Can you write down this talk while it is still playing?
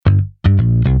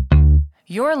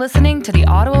You're listening to the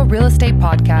Ottawa Real Estate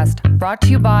Podcast, brought to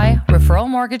you by Referral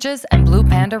Mortgages and Blue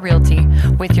Panda Realty,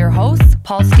 with your hosts,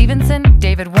 Paul Stevenson,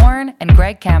 David Warren, and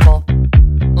Greg Campbell.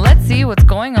 Let's see what's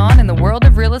going on in the world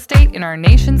of real estate in our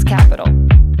nation's capital.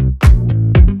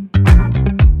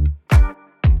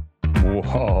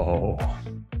 Whoa.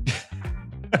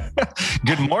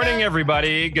 Good morning,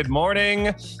 everybody. Good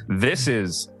morning. This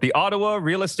is the Ottawa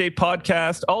Real Estate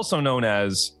Podcast, also known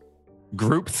as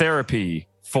Group Therapy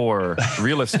for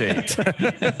Real Estate.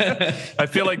 I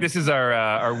feel like this is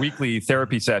our weekly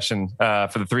therapy session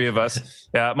for the three of us.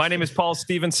 My name is Paul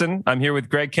Stevenson. I'm here with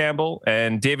Greg Campbell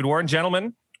and David Warren.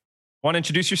 Gentlemen, want to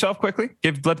introduce yourself quickly?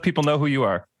 Let people know who you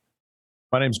are.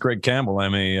 My name's Greg Campbell.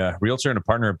 I'm a realtor and a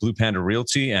partner at Blue Panda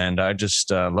Realty, and I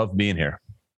just love being here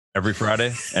every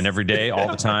Friday and every day, all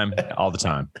the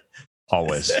time,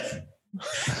 always.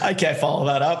 I can't follow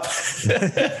that up.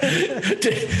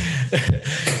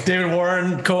 David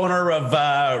Warren, co-owner of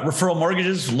Referral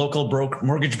Mortgages, local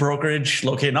mortgage brokerage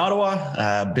located in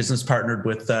Ottawa, business partnered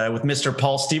with Mr.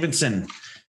 Paul Stevenson.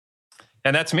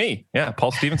 And that's me. Yeah,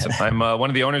 Paul Stevenson. I'm one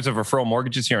of the owners of Referral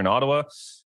Mortgages here in Ottawa.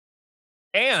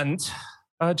 And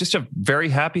just a very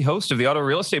happy host of the Ottawa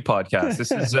Real Estate Podcast.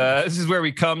 This is where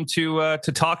we come to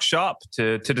talk shop,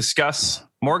 to discuss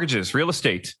mortgages, real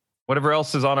estate, whatever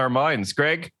else is on our minds.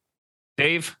 Greg,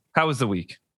 Dave, how was the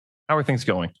week? How are things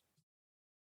going?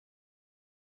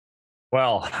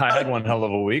 Well, I had one hell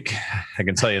of a week. I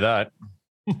can tell you that.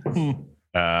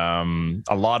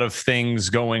 A lot of things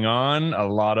going on, a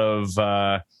lot of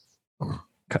a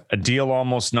deal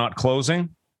almost not closing,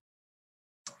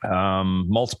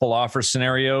 multiple offer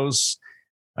scenarios,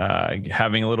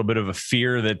 having a little bit of a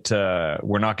fear that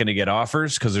we're not going to get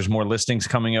offers because there's more listings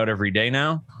coming out every day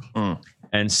now.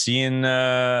 And seeing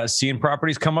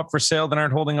properties come up for sale that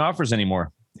aren't holding offers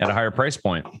anymore at a higher price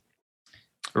point.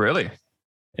 Really?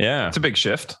 Yeah. It's a big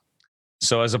shift.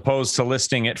 So as opposed to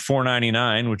listing at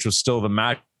 $499, which was still the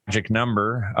magic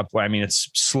number, it's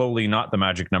slowly not the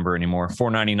magic number anymore.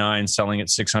 $499, selling at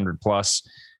 600 plus.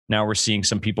 Now we're seeing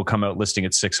some people come out listing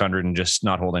at 600 and just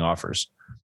not holding offers.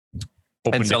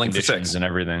 Open and selling for 6 and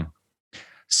everything.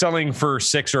 Selling for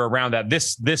 6 or around that.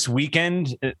 This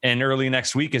weekend and early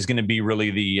next week is going to be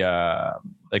really the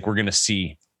we're going to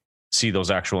see those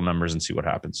actual numbers and see what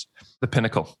happens. The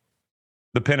pinnacle.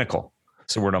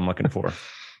 It's the word I'm looking for.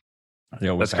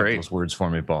 That's great. Those words for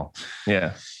me, Paul.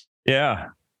 Yeah.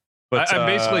 But I'm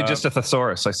basically just a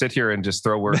thesaurus. I sit here and just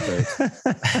throw words out.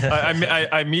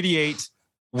 I mediate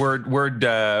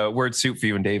word soup for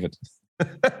you and David.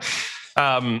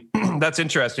 That's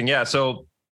interesting. Yeah. So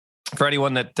for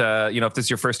anyone that, if this is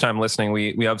your first time listening,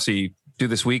 we obviously do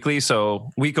this weekly. So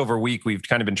week over week, we've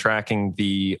kind of been tracking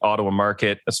the Ottawa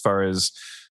market as far as,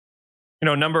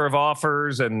 number of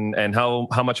offers and how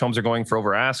much homes are going for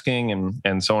over asking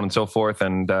and so on and so forth.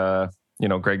 And,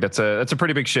 Greg, that's a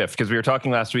pretty big shift because we were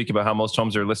talking last week about how most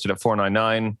homes are listed at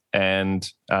 $499 and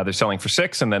they're selling for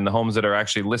 $6. And then the homes that are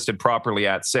actually listed properly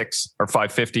at $6 or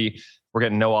 $550, we're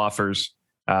getting no offers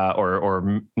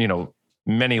or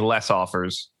many less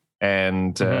offers.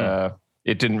 And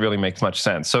it didn't really make much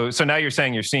sense. So now you're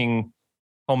saying you're seeing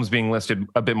homes being listed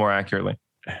a bit more accurately.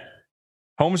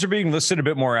 Homes are being listed a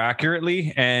bit more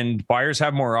accurately and buyers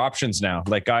have more options now.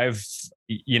 Like I'll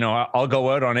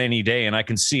go out on any day and I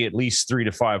can see at least 3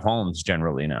 to 5 homes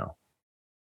generally now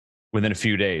within a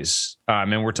few days.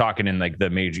 And we're talking in like the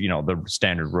major, the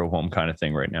standard row home kind of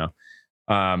thing right now.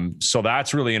 So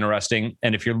that's really interesting.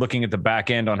 And if you're looking at the back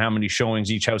end on how many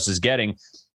showings each house is getting,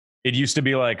 it used to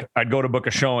be like I'd go to book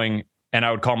a showing and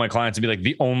I would call my clients and be like,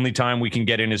 the only time we can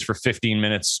get in is for 15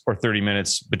 minutes or 30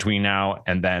 minutes between now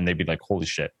and then. They'd be like, holy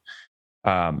shit.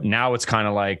 Now it's kind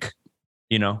of like,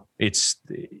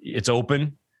 it's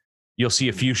open. You'll see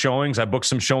a few showings. I booked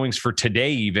some showings for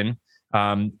today even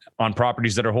on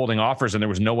properties that are holding offers and there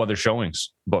was no other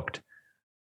showings booked.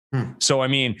 So,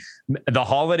 the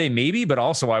holiday maybe, but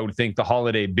also I would think the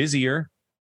holiday busier.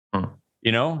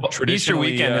 Easter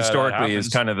weekend historically is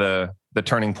kind of the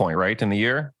turning point, right? In the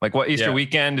year, like what Easter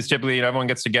weekend is typically everyone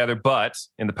gets together, but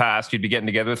in the past you'd be getting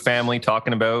together with family,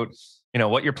 talking about,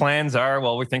 what your plans are.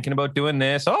 Well, we're thinking about doing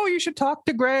this. Oh, you should talk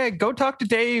to Greg, go talk to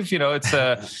Dave.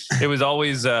 It was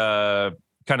always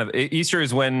kind of Easter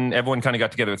is when everyone kind of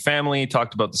got together with family,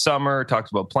 talked about the summer,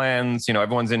 talked about plans,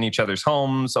 everyone's in each other's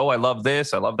homes. Oh, I love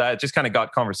this. I love that. It just kind of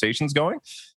got conversations going.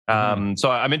 So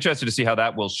I'm interested to see how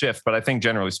that will shift. But I think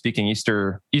generally speaking,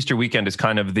 Easter weekend is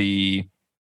kind of the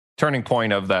turning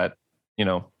point of that,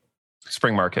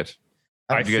 spring market.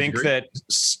 I think that,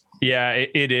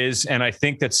 it is. And I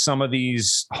think that some of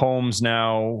these homes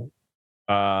now,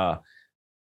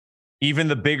 even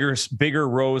the bigger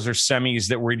rows or semis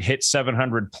that were hit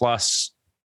 700 plus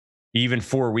even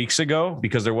 4 weeks ago,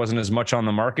 because there wasn't as much on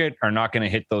the market, are not going to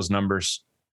hit those numbers.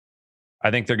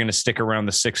 I think they're going to stick around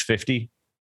the 650,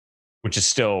 which is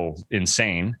still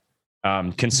insane.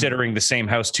 Considering the same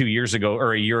house 2 years ago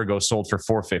or a year ago sold for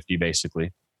 450,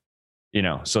 basically,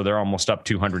 so they're almost up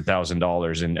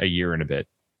 $200,000 in a year and a bit.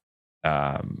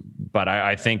 But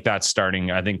I think that's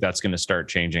starting. I think that's going to start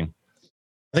changing.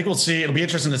 I think we'll see. It'll be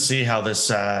interesting to see how this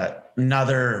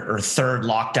another or third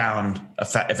lockdown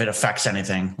if it affects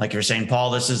anything. Like you're saying,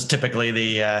 Paul, this is typically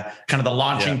the kind of the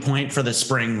launching point for the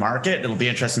spring market. It'll be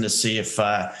interesting to see if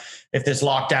this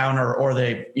lockdown or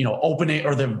the opening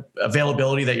or the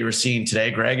availability that you were seeing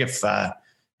today, Greg, if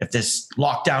this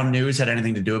lockdown news had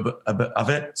anything to do of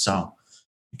it. So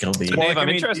it'll be. Dave, I'm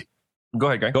interested. Go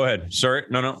ahead, Greg. Go ahead. Sorry,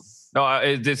 no.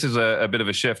 This is a bit of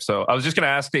a shift. So I was just going to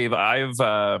ask Dave.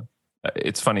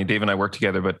 It's funny, Dave and I work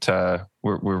together, but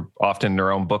we're often in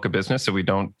our own book of business, so we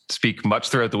don't speak much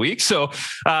throughout the week. So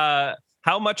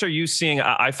how much are you seeing?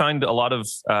 I find a lot of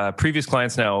previous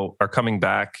clients now are coming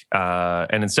back,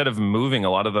 and instead of moving, a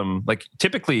lot of them, like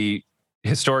typically,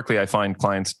 historically, I find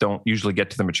clients don't usually get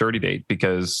to the maturity date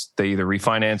because they either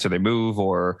refinance or they move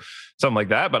or something like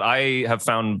that. But I have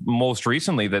found most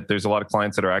recently that there's a lot of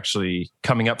clients that are actually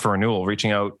coming up for renewal,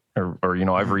 reaching out or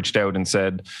I've reached out and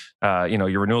said,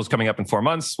 your renewal is coming up in 4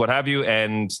 months, what have you.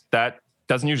 And that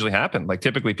doesn't usually happen. Like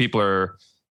typically people are,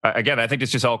 again, I think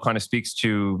this just all kind of speaks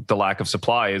to the lack of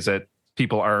supply, is that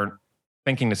people aren't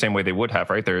thinking the same way they would have,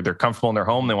 right? They're comfortable in their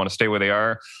home. They want to stay where they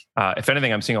are. If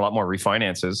anything, I'm seeing a lot more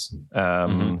refinances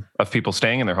of people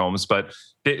staying in their homes. But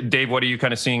Dave, what are you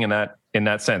kind of seeing in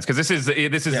that sense? Because this is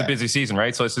the busy season,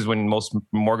 right? So this is when most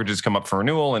mortgages come up for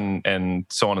renewal and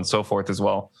so on and so forth as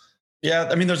well. Yeah,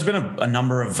 I mean, there's been a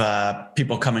number of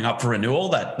people coming up for renewal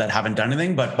that haven't done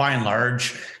anything, but by and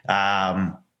large,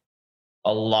 a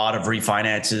lot of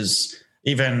refinances.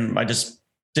 Even I just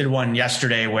did one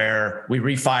yesterday where we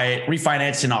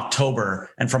refinanced in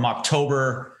October, and from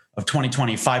October of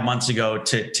 2020, 5 months ago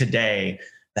to today,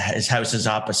 his house is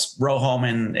up. A row home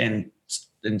in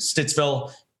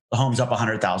Stittsville, the home's up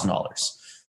 $100,000.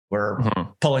 We're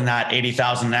pulling that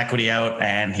 80,000 in equity out,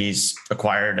 and he's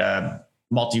acquired a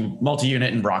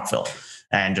multi-unit in Brockville,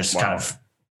 and just kind of,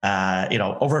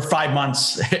 over 5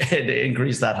 months, it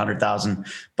increased that 100,000.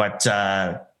 But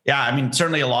I mean,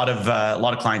 certainly a lot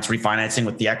of clients refinancing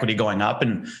with the equity going up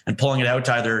and pulling it out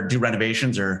to either do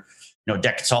renovations or,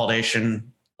 debt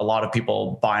consolidation. A lot of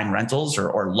people buying rentals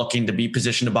or looking to be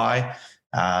positioned to buy.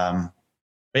 But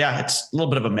yeah, it's a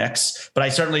little bit of a mix. But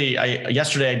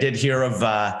yesterday I did hear of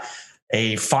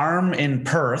a farm in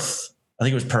Perth. I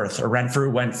think it was Perth or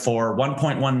Renfrew went for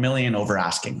 1.1 million over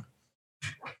asking.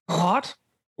 What?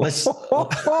 Listed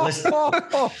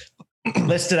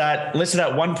at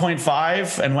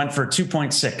 1.5 and went for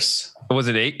 2.6. Was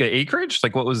it acreage?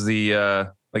 Like what was the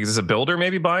is this a builder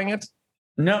maybe buying it?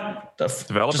 No,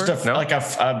 developer. Just like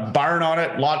a barn on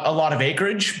it. A lot of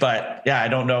acreage, but yeah, I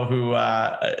don't know who.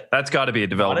 That's got to be a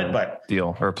development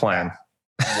deal or a plan.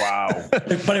 Wow.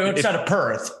 But outside of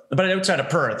Perth,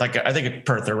 like I think it's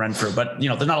Perth or Renfrew, but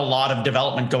there's not a lot of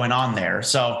development going on there.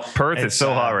 So Perth is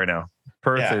so hot right now.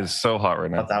 Perth is so hot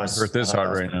right now. Perth is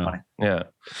hot right now. Yeah.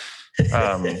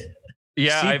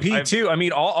 CP too. I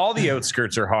mean, all the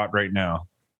outskirts are hot right now.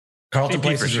 Carleton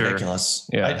Place is ridiculous.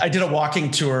 Yeah. I did a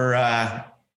walking tour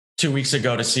 2 weeks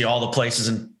ago to see all the places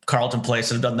in Carleton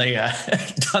Place and done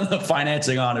the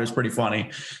financing on. It was pretty funny.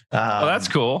 That's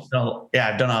cool. So, yeah,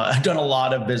 I've done a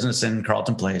lot of business in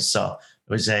Carleton Place, so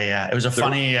it was a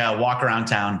funny walk around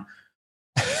town.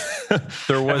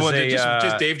 There was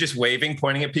just Dave just waving,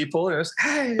 pointing at people. It was,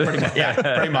 hey.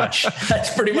 Pretty much.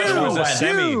 That's pretty much what it was.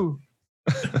 Semi.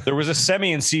 There was a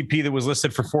semi in CP that was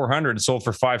listed for 400 and sold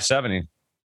for 570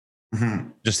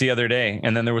 just the other day.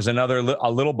 And then there was a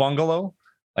little bungalow,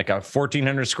 like a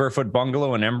 1,400 square foot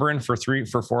bungalow in Embrun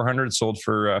for 400, sold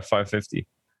for 550.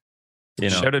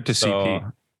 Shout out to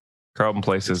CP. Carleton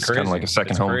Place is kind of like a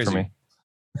second home for me.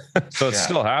 So it's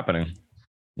still happening.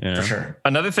 Yeah. For sure.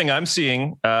 Another thing I'm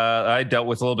seeing, I dealt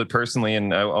with a little bit personally,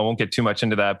 and I won't get too much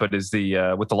into that, but is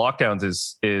the with the lockdowns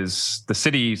is the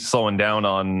city slowing down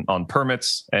on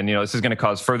permits, and this is going to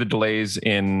cause further delays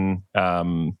in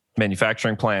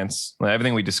manufacturing plants.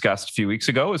 Everything we discussed a few weeks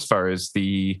ago, as far as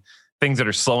the things that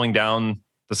are slowing down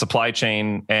the supply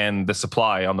chain and the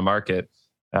supply on the market.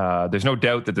 There's no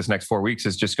doubt that this next 4 weeks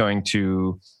is just going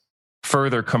to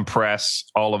further compress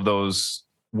all of those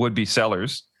would-be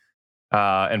sellers.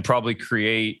 And probably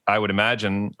create, I would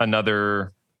imagine,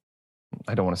 another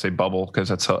I don't want to say bubble because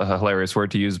that's a hilarious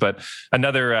word to use, but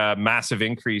another massive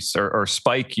increase or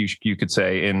spike, you could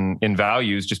say, in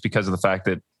values, just because of the fact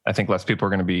that I think less people are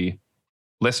going to be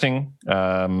listing.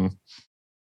 I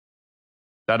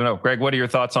don't know, Greg, what are your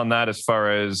thoughts on that? As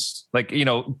far as, like,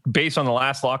 based on the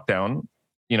last lockdown,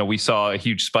 we saw a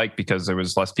huge spike because there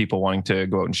was less people wanting to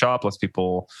go out and shop, less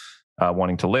people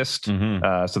wanting to list.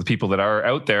 So the people that are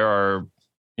out there are,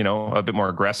 a bit more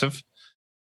aggressive.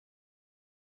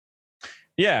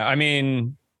 Yeah, I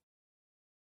mean,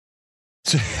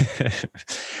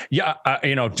 yeah,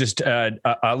 just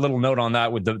a little note on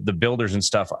that with the builders and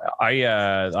stuff.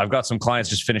 I've got some clients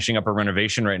just finishing up a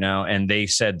renovation right now, and they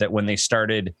said that when they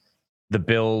started the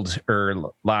build,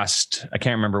 or last, I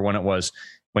can't remember when it was,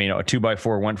 when a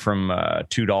 2x4 went from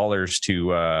 $2 to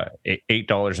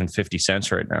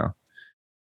 $8.50 right now.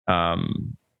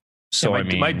 So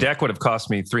yeah, my deck would have cost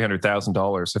me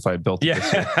 $300,000 if I had built it.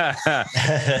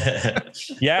 Yeah.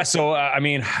 Yeah. So, I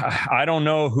mean, I don't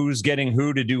know who's getting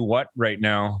who to do what right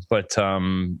now, but,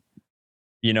 and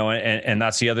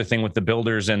that's the other thing with the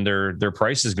builders and their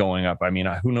prices going up. I mean,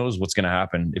 who knows what's going to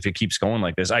happen if it keeps going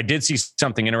like this. I did see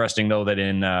something interesting, though, that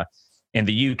in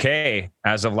the UK,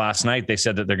 as of last night, they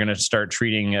said that they're going to start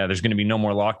treating, there's going to be no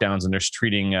more lockdowns, and they're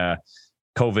treating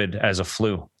COVID as a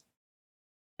flu.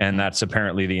 And that's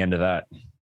apparently the end of that.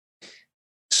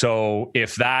 So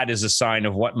if that is a sign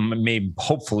of what may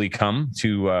hopefully come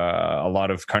to a lot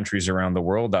of countries around the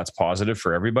world, that's positive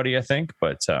for everybody, I think.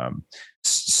 But yeah.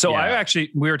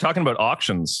 We were talking about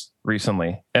auctions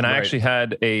recently, and I actually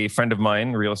had a friend of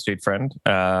mine, a real estate friend,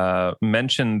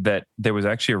 mention that there was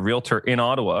actually a realtor in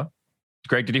Ottawa.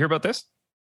 Greg, did you hear about this?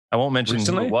 I won't mention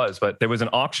who it was, but there was an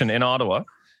auction in Ottawa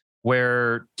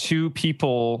where two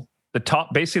people, the top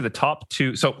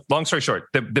two. So long story short,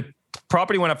 the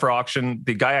property went up for auction.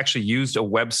 The guy actually used a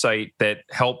website that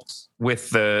helped with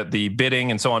the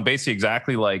bidding and so on, basically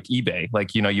exactly like eBay.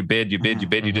 Like, you bid,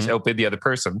 you just outbid the other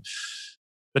person.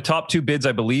 The top two bids,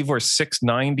 I believe, were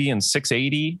 $690 and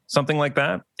 $680, something like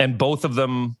that. And both of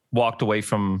them walked away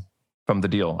from the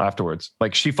deal afterwards.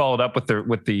 Like, she followed up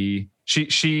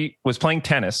she was playing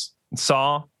tennis and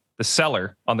saw the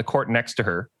seller on the court next to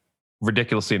her,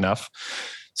 ridiculously enough,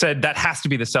 said, that has to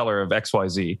be the seller of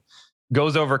XYZ.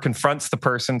 Goes over, confronts the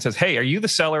person, says, hey, are you the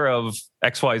seller of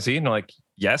XYZ? And they're like,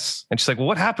 yes. And she's like, well,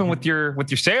 what happened with your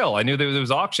sale? I knew there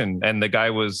was auction. And the guy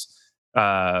was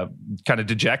kind of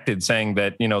dejected, saying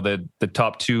that, the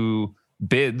top two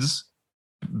bids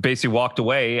basically walked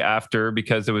away after,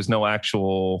 because there was no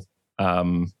actual, I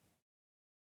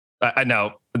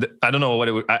don't know what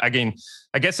it would, again,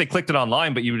 I guess they clicked it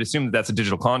online, but you would assume that that's a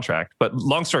digital contract. But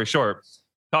long story short,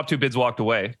 top two bids walked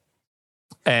away.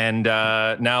 And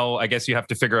now I guess you have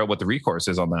to figure out what the recourse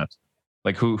is on that.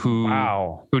 Like, who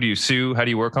do you sue? How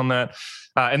do you work on that?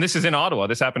 And this is in Ottawa.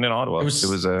 This happened in Ottawa.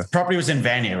 The property was in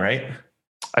Vanier, right?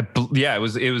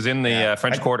 It was in the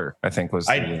French Quarter, I think was.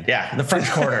 The French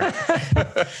Quarter.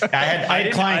 I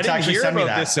had clients actually send me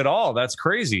that. This at all. That's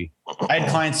crazy. I had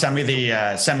clients send me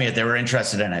it. They were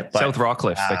interested in it. But, South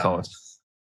Rockcliffe, they call it.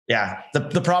 Yeah.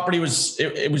 The property was,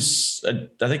 it was,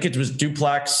 I think it was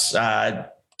duplex,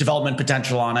 development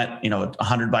potential on it,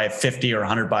 100 by 50 or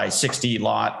 100 by 60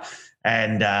 lot.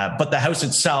 And, but the house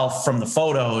itself, from the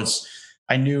photos,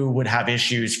 I knew would have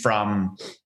issues from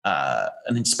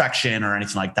an inspection or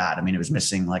anything like that. I mean, it was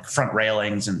missing like front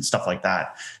railings and stuff like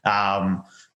that.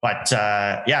 But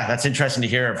that's interesting to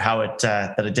hear of how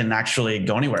that it didn't actually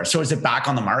go anywhere. So is it back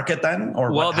on the market then?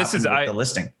 Or what happened with the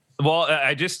listing? Well,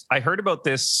 I heard about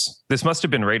this. This must have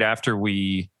been right after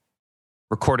we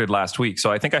recorded last week. So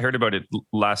I think I heard about it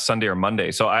last Sunday or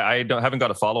Monday. So I haven't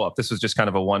got a follow up. This was just kind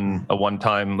of a one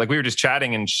time, like we were just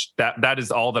chatting, and that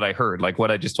is all that I heard. Like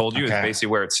what I just told you is basically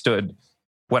where it stood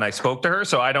when I spoke to her.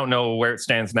 So I don't know where it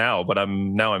stands now, but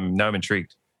I'm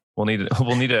intrigued. We'll need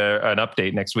an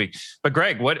update next week. But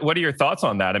Greg, what are your thoughts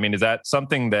on that? I mean, is that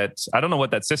something that, I don't know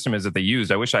what that system is that they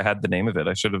used. I wish I had the name of it.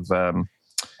 I should have.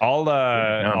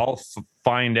 I'll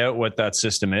find out what that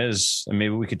system is, and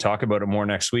maybe we could talk about it more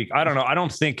next week. I don't know. I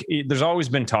don't think there's always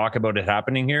been talk about it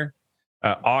happening here.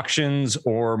 Auctions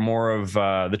or more of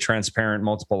the transparent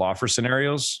multiple offer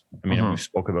scenarios. I mean, we've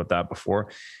spoken about that before.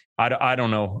 I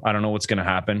don't know. I don't know what's going to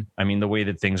happen. I mean, the way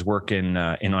that things work in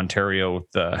Ontario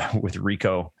with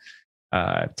RICO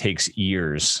takes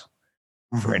years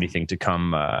for anything to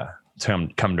come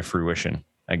to fruition,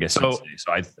 I guess. So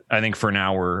I think for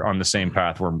now we're on the same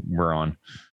path we're on.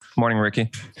 Morning, Ricky.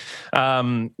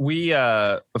 Funny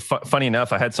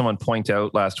enough, I had someone point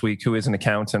out last week who is an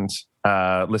accountant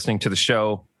listening to the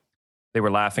show. They were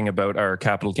laughing about our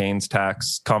capital gains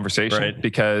tax conversation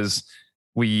because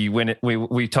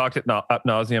we talked at ad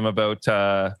nauseum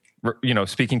about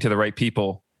speaking to the right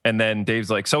people, and then Dave's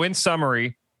like, so in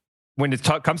summary, when it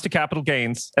comes to capital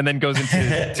gains, and then goes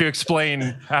into to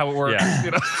explain how it works.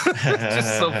 Yeah. It's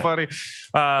just so funny.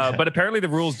 But apparently the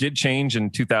rules did change in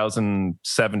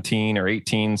 2017 or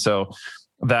 18, so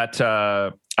that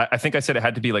I think I said it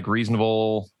had to be like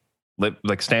reasonable,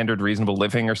 like standard reasonable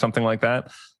living or something like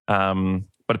that.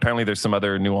 But apparently there's some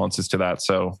other nuances to that.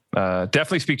 So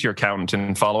definitely speak to your accountant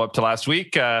and follow up to last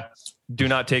week. Do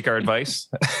not take our advice.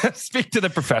 Speak to the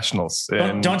professionals.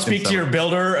 Don't speak to your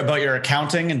builder about your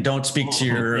accounting, and don't speak to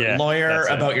your lawyer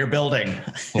about your building.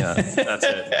 Yeah, that's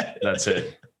it. That's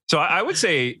it. So I would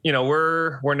say,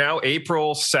 we're now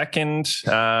April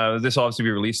 2nd. This will obviously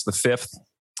be released the 5th.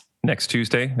 Next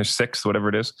Tuesday, or 6th, whatever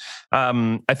it is.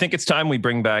 I think it's time we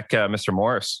bring back Mr.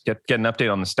 Morris, get an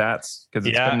update on the stats, because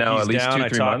it's been now at least down.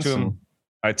 2-3 months.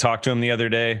 I talked to him the other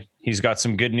day. He's got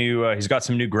some good he's got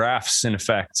some new graphs in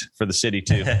effect for the city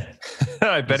too.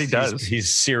 I bet he does.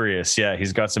 He's serious. Yeah,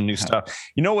 he's got some new stuff.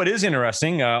 You know what is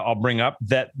interesting? I'll bring up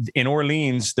that in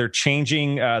Orleans, they're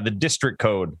changing the district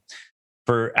code.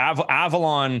 For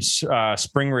Avalon,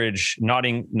 Spring Ridge,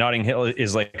 Notting Hill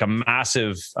is like a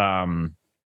massive...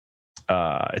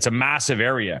 it's a massive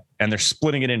area, and they're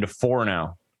splitting it into 4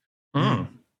 now.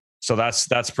 So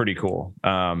that's pretty cool.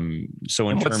 So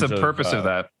what's the purpose of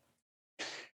that?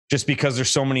 Just because there's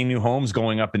so many new homes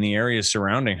going up in the areas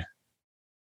surrounding.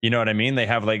 You know what I mean? They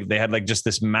had just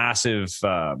this massive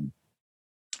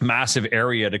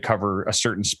area to cover a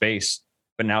certain space.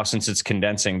 But now, since it's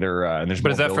condensing, and there's.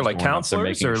 But is that for like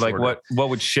counselors, or like what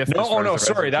would shift? No.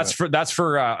 Sorry, that's for.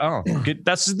 Good.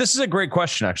 This is a great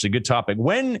question. Actually, good topic.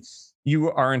 When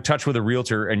you are in touch with a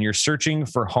realtor and you're searching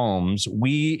for homes,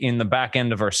 we in the back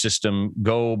end of our system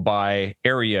go by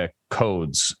area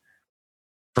codes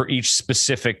for each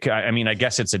specific. I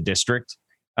guess it's a district.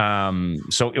 A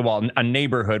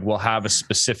neighborhood will have a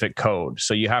specific code.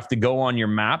 So you have to go on your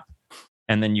map,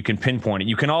 and then you can pinpoint it.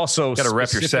 You can also got to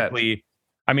rep your set. You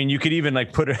could even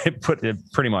like put it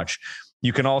pretty much.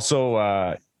 You can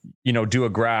also, do a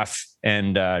graph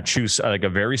and choose like a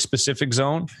very specific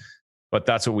zone, but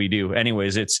that's what we do.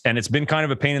 Anyways, it's been kind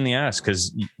of a pain in the ass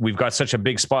because we've got such a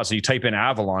big spot. So you type in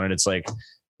Avalon and it's like,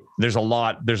 there's a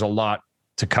lot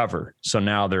to cover. So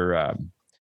now they're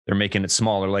making it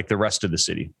smaller, like the rest of the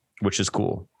city, which is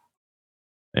cool.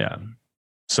 Yeah.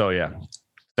 So yeah.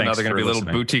 Now they're going to be little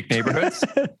boutique neighborhoods.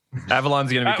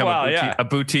 Avalon's going to become a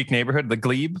boutique neighborhood, the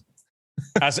Glebe.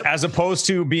 as opposed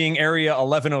to being area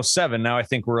 1107. Now I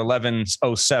think we're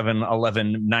 1107,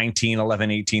 1119,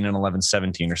 1118, and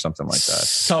 1117 or something like that.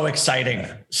 So exciting.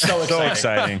 So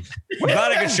exciting. I'm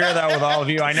glad I could share that with all of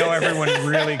you. I know everyone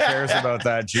really cares about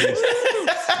that. Jeez.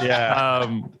 Yeah.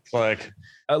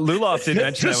 Luloff did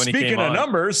mention that when he came on. Speaking of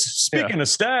numbers, speaking of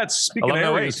stats, speaking of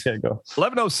areas.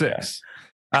 1106.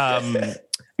 Mr.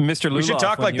 Luloff. We should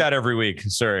talk like that every week.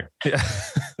 Sorry. Yeah.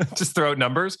 Just throw out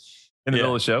numbers in the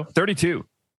middle of the show. 32.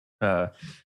 So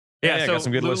got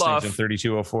some good listings in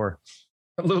 3204.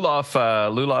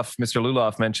 Mr.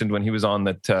 Luloff mentioned when he was on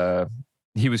that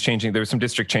he was changing. There were some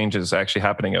district changes actually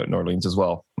happening out in Orleans as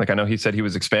well. Like I know he said he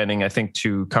was expanding, I think,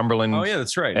 to Cumberland. Oh yeah,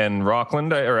 that's right. And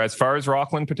Rockland, or as far as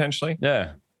Rockland potentially.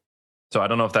 Yeah. So I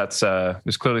don't know if that's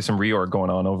there's clearly some reorg going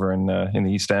on over in the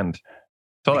East End.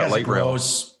 So that light rail,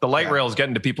 the light rail is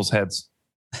getting to people's heads.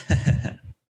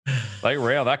 Light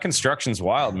rail, that construction's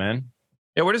wild, man.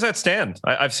 Yeah, where does that stand?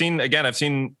 I've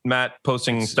seen Matt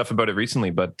posting stuff about it recently,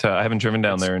 but I haven't driven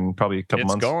down there in probably a couple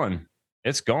months.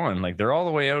 It's going. Like they're all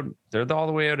the way out. They're all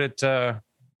the way out at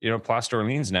Place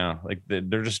Orleans now. Like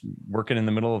they're just working in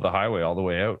the middle of the highway all the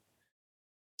way out.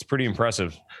 It's pretty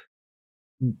impressive.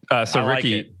 So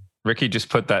Ricky just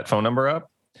put that phone number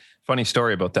up. Funny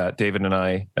story about that. David and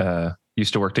I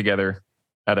used to work together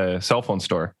at a cell phone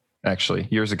store, actually,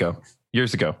 years ago.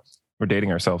 We're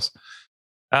dating ourselves.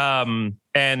 And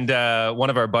one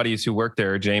of our buddies who worked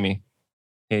there, Jamie,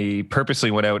 he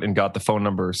purposely went out and got the phone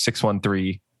number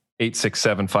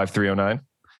 613-867-5309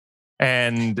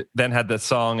 and then had the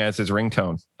song as his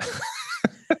ringtone.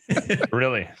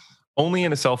 Really? Only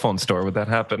in a cell phone store would that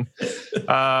happen.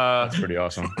 That's pretty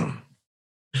awesome.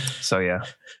 So yeah,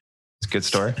 it's a good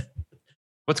story.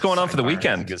 What's going on for the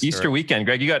weekend? Easter weekend,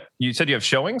 Greg. You said you have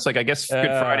showings. Like I guess Good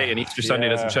Friday and Easter Sunday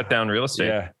doesn't shut down real estate.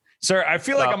 Yeah, sir. I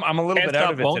feel like I'm a little bit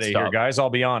out of it today, here, guys. I'll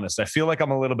be honest. I feel like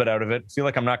I'm a little bit out of it. I feel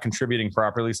like I'm not contributing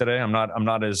properly today. I'm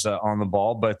not as on the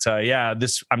ball. But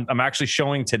I'm actually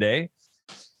showing today.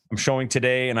 I'm showing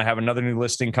today, and I have another new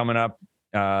listing coming up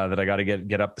that I got to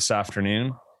get up this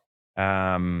afternoon.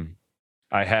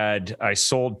 I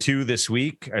sold 2 this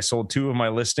week. I sold 2 of my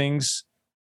listings.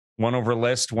 one over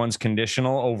list, one's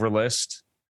conditional over list.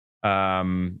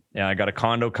 I got a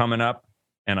condo coming up,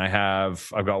 and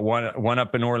I've got one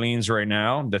up in Orleans right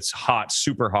now that's hot,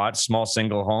 super hot, small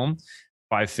single home,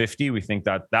 550. We think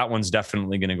that one's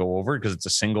definitely going to go over because it's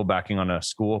a single backing on a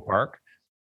school park.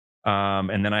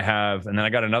 And then I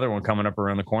got another one coming up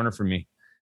around the corner for me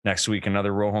next week,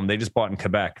 another row home. They just bought in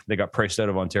Quebec. They got priced out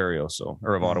of Ontario,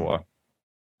 of Ottawa.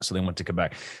 So they went to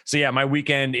Quebec. So yeah, my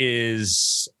weekend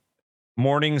is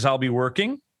mornings I'll be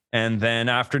working, and then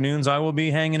afternoons I will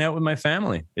be hanging out with my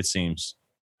family, it seems.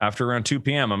 After around 2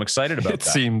 p.m. I'm excited about that.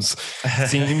 Seems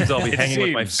I'll be hanging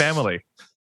with my family.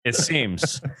 It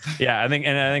seems. Yeah, I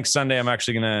think Sunday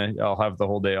I'll have the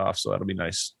whole day off, so that'll be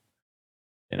nice.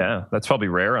 Yeah, that's probably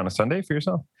rare on a Sunday for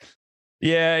yourself.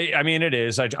 Yeah, I mean it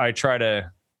is. I try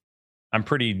to. I'm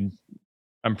pretty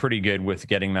good with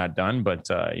getting that done,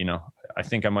 but I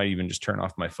think I might even just turn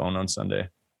off my phone on Sunday,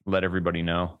 let everybody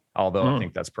know. Although I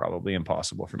think that's probably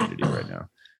impossible for me to do right now.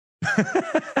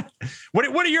 What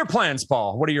are your plans,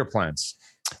 Paul? What are your plans?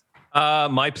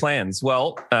 My plans.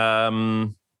 Well,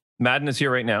 Madden is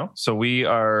here right now, so we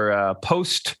are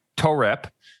post toe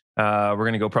rep. We're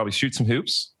going to go probably shoot some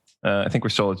hoops. I think we're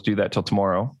still able to do that till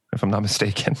tomorrow, if I'm not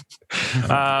mistaken.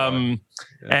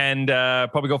 And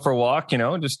probably go for a walk,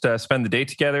 just spend the day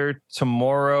together.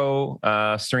 Tomorrow,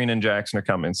 Serena and Jackson are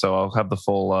coming, so I'll have the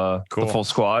full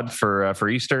squad for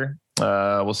Easter.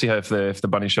 We'll see if the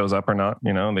bunny shows up or not.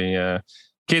 The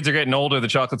kids are getting older, the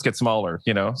chocolates get smaller,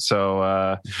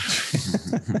 so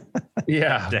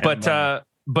yeah.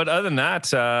 But other than that,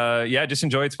 just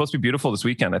enjoy it. It's supposed to be beautiful this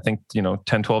weekend. I think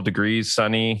 10, 12 degrees,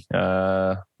 sunny,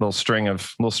 little string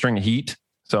of heat.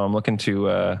 So I'm looking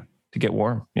to get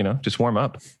warm. Just warm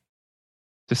up,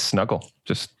 just snuggle,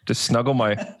 just snuggle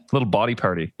my little body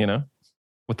party.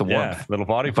 With the warmth, little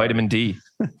body vitamin D.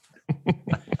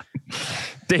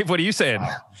 Dave, what are you saying?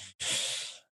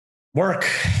 Work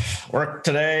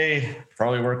today,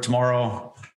 probably work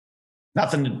tomorrow.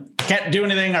 Nothing, can't do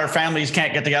anything. Our families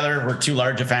can't get together. We're too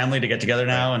large a family to get together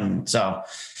now. And so,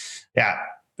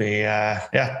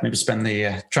 maybe spend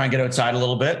try and get outside a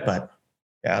little bit, but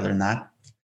other than that,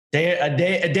 a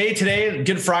day today,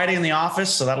 Good Friday in the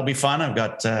office. So that'll be fun. I've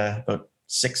got about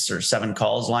 6 or 7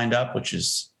 calls lined up, which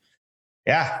is,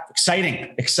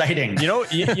 exciting.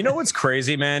 You know what's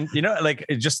crazy, man? Like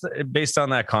just based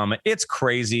on that comment, it's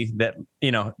crazy that,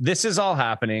 this is all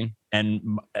happening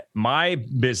and my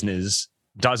business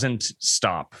doesn't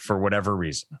stop for whatever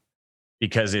reason,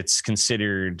 because it's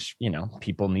considered,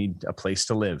 people need a place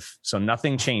to live. So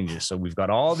nothing changes. So we've got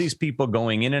all these people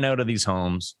going in and out of these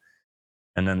homes,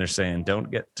 and then they're saying,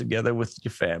 don't get together with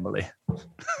your family.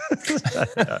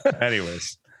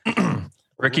 Anyways.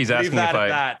 Ricky's asking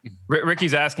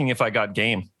Ricky's asking if I got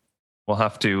game. We'll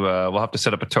have to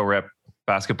set up a toe rep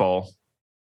basketball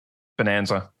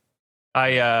bonanza.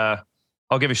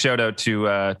 I'll give a shout out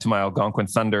to my Algonquin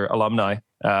Thunder alumni.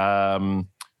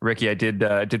 Ricky, I did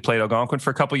play at Algonquin for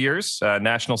a couple of years,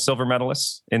 national silver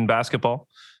medalist in basketball.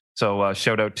 So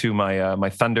shout out to my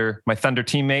Thunder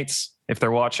teammates if they're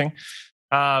watching.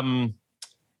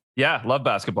 Love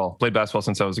basketball. Played basketball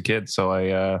since I was a kid. So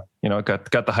I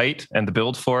got the height and the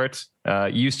build for it.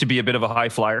 Used to be a bit of a high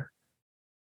flyer,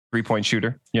 3-point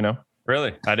shooter.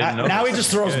 Really? I didn't know. Now he just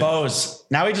throws bows.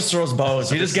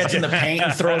 He just gets in the paint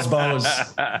and throws bows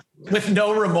with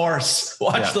no remorse.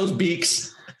 Watch those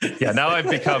beaks. Yeah. Now I've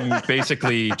become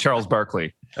basically Charles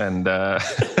Barkley. And I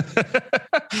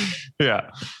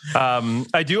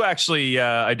do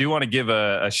want to give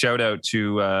a shout out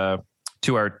to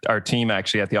our team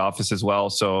actually at the office as well.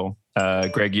 So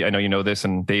Greg, I know you know this,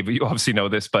 and Dave, you obviously know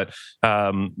this, but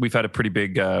we've had a pretty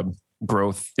big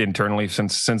growth internally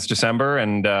since December,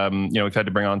 and we've had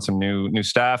to bring on some new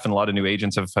staff, and a lot of new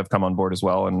agents have come on board as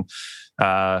well. And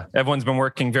everyone's been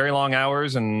working very long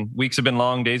hours, and weeks have been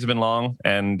long, days have been long.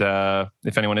 And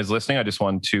if anyone is listening, I just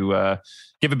want to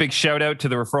give a big shout out to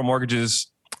the Referral Mortgages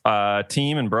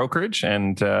team and brokerage,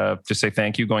 and just say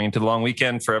thank you going into the long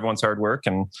weekend for everyone's hard work.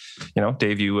 And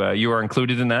Dave, you are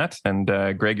included in that, and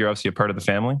Greg, you're obviously a part of the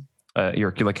family.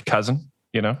 You're like a cousin,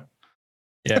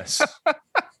 Yes.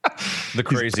 The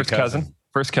crazy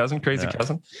first cousin, crazy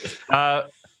cousin.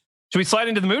 Should we slide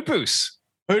into the mood boost?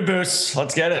 Mood boost.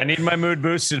 Let's get it. I need my mood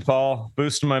boosted, Paul.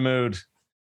 Boosting my mood.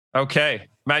 Okay,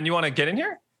 Madden, you want to get in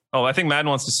here? Oh, I think Madden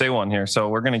wants to say one here, so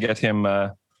we're going to get him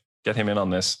in on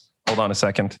this. Hold on a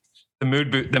second. The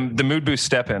mood boost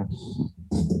step in.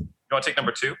 You want to take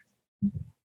number 2?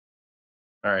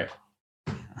 All right.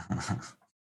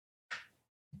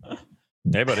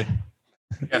 Hey, buddy.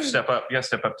 You have to step up. You got to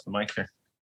step up to the mic here.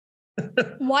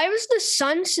 Why was the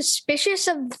son suspicious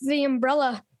of the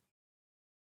umbrella?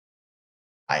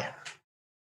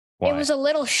 Why? It was a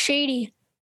little shady.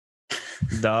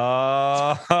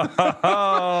 Oh,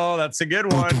 that's a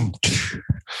good one.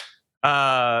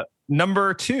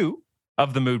 Number 2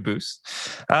 of the mood boost.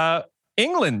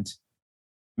 England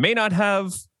may not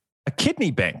have a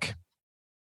kidney bank,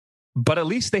 but at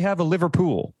least they have a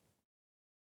Liverpool.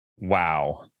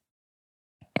 Wow.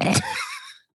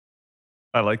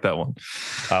 I like that one.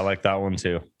 I like that one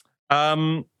too.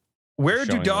 Where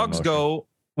do dogs go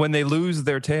when they lose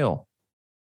their tail?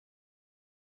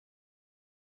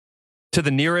 To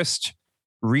the nearest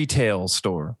retail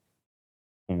store.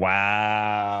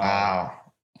 Wow.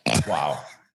 Wow.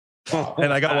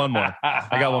 And I got one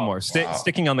more.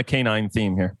 Sticking on the canine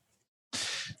theme here.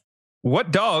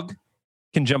 What dog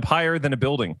can jump higher than a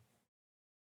building?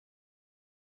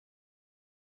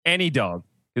 Any dog,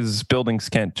 because buildings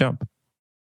can't jump.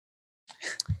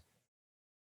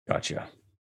 Gotcha.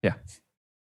 Yeah.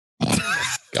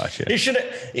 Gotcha. You should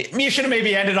have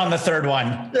maybe ended on the third one.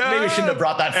 Yeah. Maybe we shouldn't have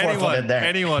brought that fourth one in there.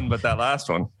 Anyone but that last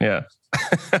one. Yeah.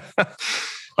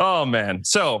 Oh, man.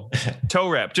 So, Toe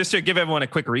Rep, just to give everyone a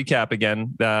quick recap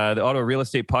again, the Ottawa Real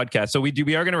Estate Podcast. So we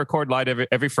are going to record live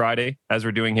every Friday, as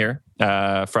we're doing here.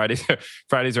 Fridays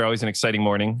are always an exciting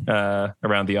morning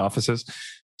around the offices.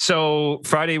 So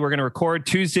Friday, we're going to record.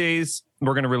 Tuesdays,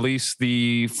 we're going to release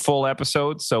the full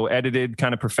episode. So edited,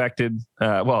 kind of perfected.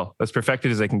 As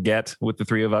perfected as I can get with the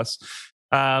three of us.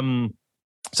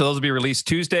 So those will be released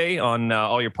Tuesday on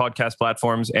all your podcast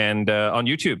platforms and on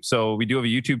YouTube. So we do have a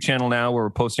YouTube channel now where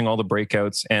we're posting all the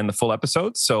breakouts and the full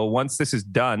episodes. So once this is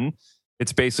done,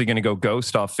 it's basically going to go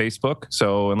ghost off Facebook.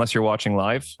 So unless you're watching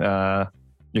live,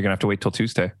 you're going to have to wait till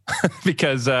Tuesday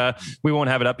because we won't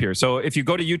have it up here. So if you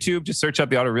go to YouTube, just search up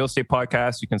the Ottawa Real Estate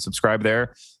Podcast. You can subscribe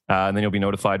there and then you'll be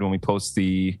notified when we post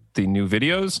the new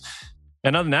videos.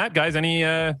 And other than that, guys,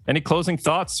 any closing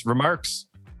thoughts, remarks?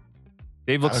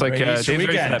 Dave looks like Dave's ready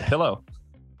for that pillow.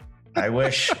 I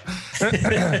wish.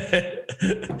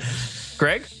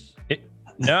 Greg?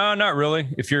 No, not really.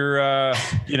 If you're,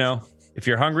 if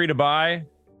you're hungry to buy,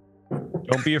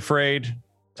 don't be afraid.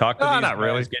 Talk to these not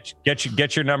guys. really.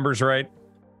 Get your numbers right,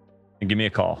 and give me a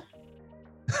call.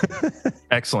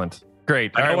 Excellent.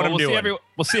 Great. I know what I'm doing.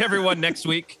 We'll see everyone next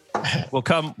week. We'll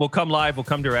come live. We'll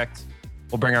come direct.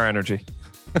 We'll bring our energy.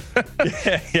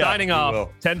 Signing off.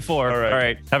 10-4. All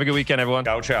right. Have a good weekend, everyone.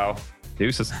 Ciao.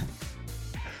 Deuces.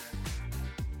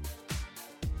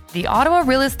 The Ottawa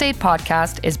Real Estate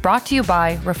Podcast is brought to you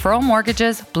by Referral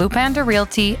Mortgages, Blue Panda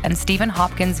Realty, and Stephen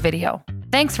Hopkins Video.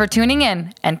 Thanks for tuning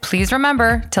in, and please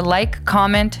remember to like,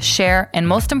 comment, share, and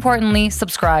most importantly,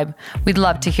 subscribe. We'd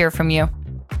love to hear from you.